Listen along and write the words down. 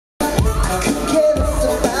Couldn't care less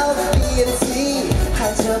about B&C,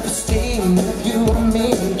 high self-esteem of you and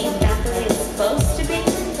me. Ain't that the way it's supposed to be?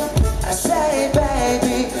 I say,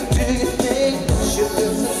 baby, do you think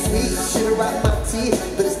sugar's so sweet? Should've rocked my tea,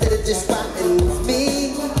 but instead of just rocking with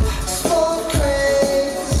me, it's so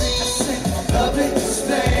crazy. Public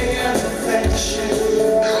display of affection,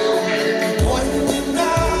 pointing in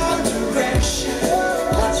our direction.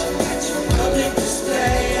 Public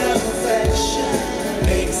display of affection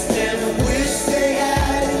makes them wish they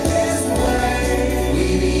had it this way. We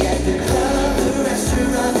be at the club, the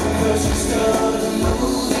restaurant, the grocery store, the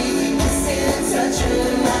movie, kissing and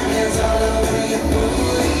touching, my hands all over your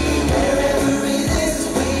booty. Wherever it is,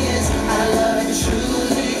 we is, I love you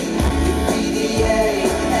truly. Your PDA,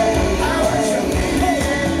 I want your PDA.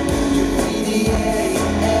 Your PDA,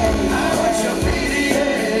 I want your PDA.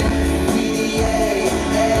 PDA,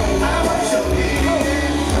 I want your PDA.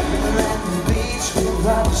 We're at the beach, we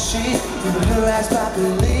rock the sheet, with her ass by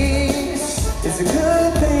police. It's a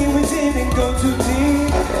good thing we didn't go too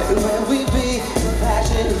deep. Everywhere we be, the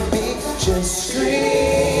passion of me just scream.